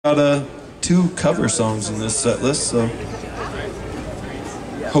Got 2 cover songs in this set list, so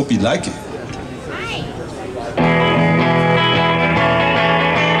hope you like it.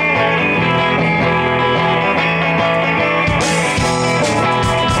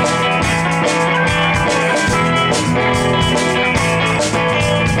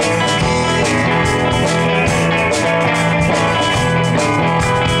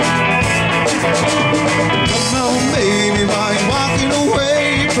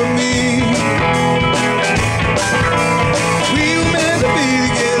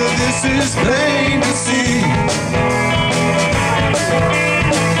 It's plain to see,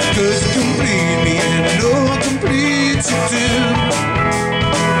 'cause you complete me and no one completes you too.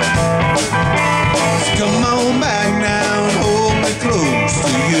 So come on back now and hold me close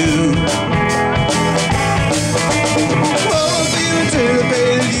to you. Oh, I'm feeling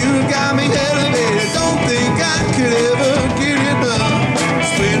telepated, you got me elevated. Don't think I could ever get enough.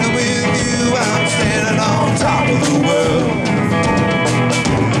 Spinning with you, I'm standing on top of the world.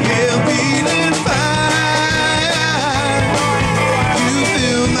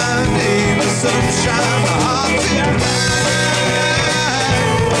 Sunshine, my heart's in fire.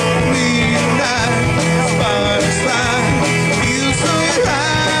 We unite, sparks fly, feel so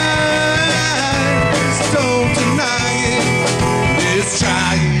right. So don't deny it, just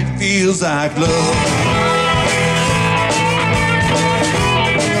try it, feels like love.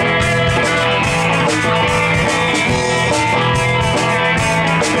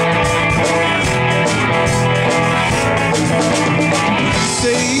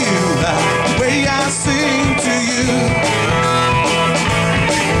 Sing to you.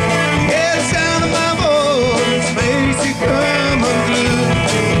 Yeah, the sound of my voice makes you come unglued.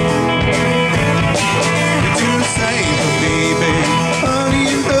 You do the same for me, baby. Honey,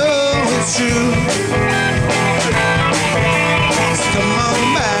 you know it's true. So come on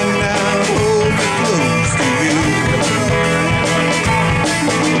back now, hold me close to you.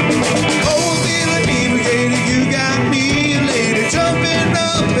 Oh, I'm feeling inebriated, you got me elated, jumping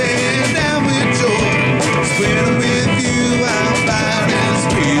up and down with joy. When I'm with you, I'm fine as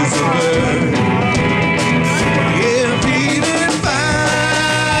peace of earth. Yeah, I'm feeling fine.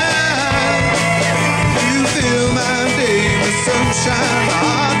 You fill my day with sunshine, my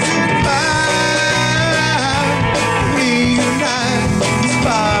heart's in fire. Me unite,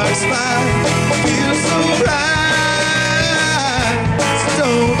 sparks fly, feel so right. So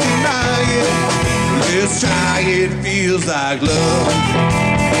don't deny it, just try it, feels like love.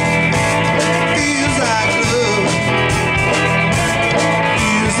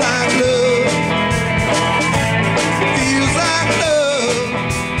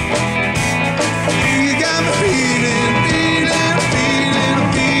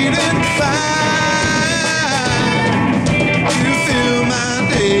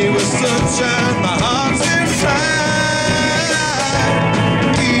 Sunshine, my heart's inside.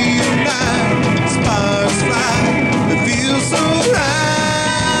 We unite, sparks fly, it feels so right.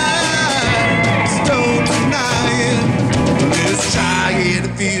 So don't deny it, just try it,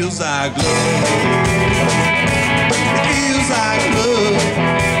 it feels like love. It feels like love.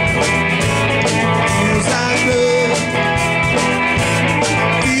 It feels like love.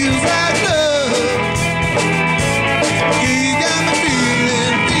 It feels like love. You got me feeling.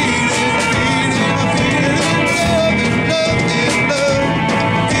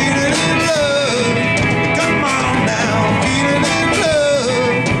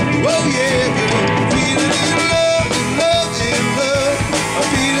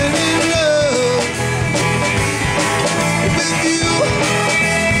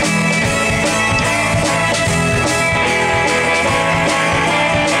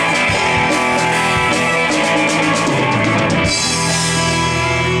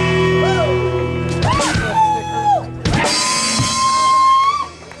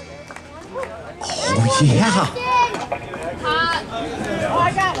 Yeah. Oh,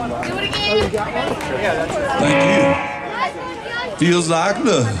 I got one. Do it again. Thank you. Feels like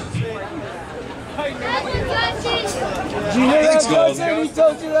love. Did you hear Thanks, that, Justin? He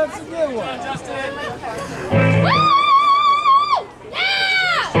told you that's a good one.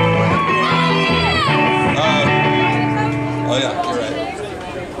 Oh yeah, you're right.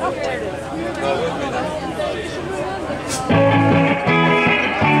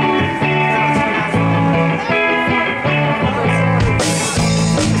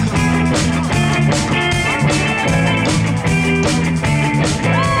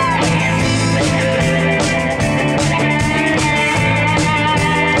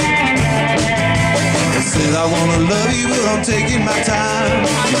 I wanna love you with on taking my time.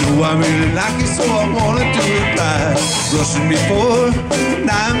 You know I really like you, so I wanna do it right. Rushing before,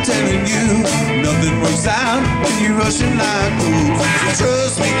 now I'm telling you, nothing works out when you're rushing like fools. So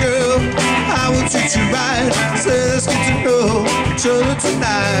trust me, girl, I will treat you right. So let's get to know each other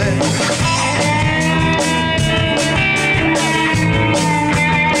tonight.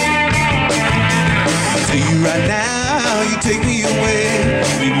 Right now, you take me away.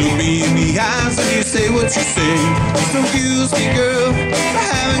 You look me in the eyes and you say what you say. Just don't use me, girl, I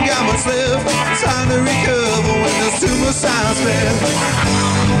haven't got much left. It's time to recover when there's too much time spent.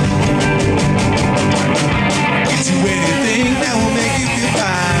 Get you anything that will make you feel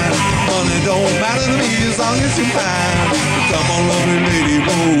fine. Money don't matter to me as long as you're fine. Come on, lovely lady,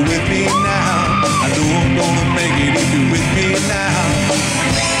 roll with me now. I know I'm gonna make it if you're with me now.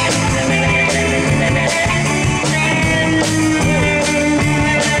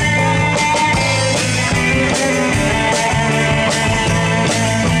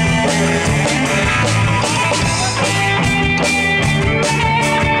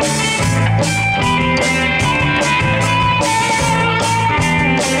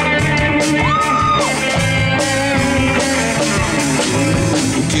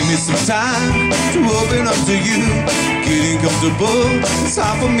 Some time to open up to you. Getting comfortable, it's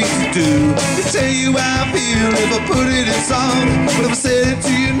hard for me to do. To tell you how I feel if I put it in song. But if I said it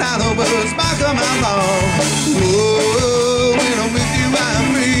to you now, the words might come out wrong. Whoa, when I'm with you,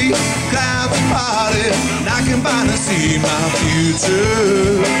 I'm free. Clouds are parted, and I can finally see my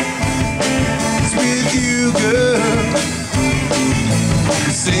future. It's with you, girl.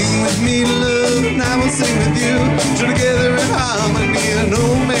 Sing with me, love, and I will sing with you. Join together in harmony, and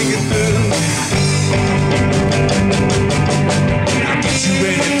we'll make it through. I'll get you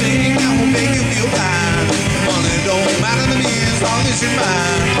anything that will make you feel fine. Money don't matter to me as long as you're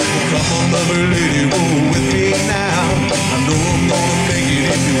mine. Come on, lovely lady, roll with me now. I know I'm gonna make it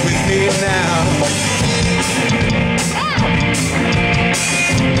if you're with me now.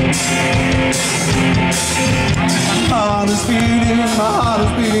 My heart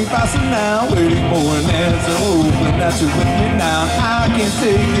is beating faster now. Waiting for an answer, hoping that you're with me now. I can't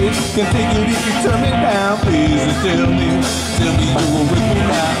take it if you turn me down. Please just tell me you're with me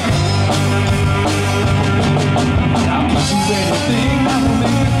now. I'll get you anything that will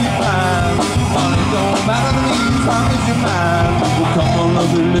make you feel fine. Money don't matter to me as long as you're mine. Well, come on,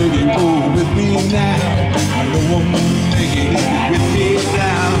 lovely lady, roll with me now. I know I'm gonna make it if you're with me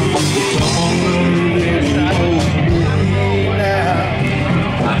now. Come on, lovely lady, roll with me now.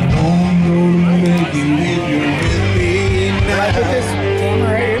 I know I'm gonna make it if you're with me now. I put this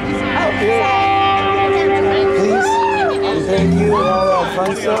camera out here. Please. Thank you and all that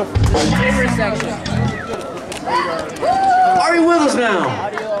fun stuff. Favorite section. Are you with us now?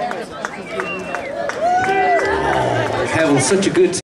 Having such a good time.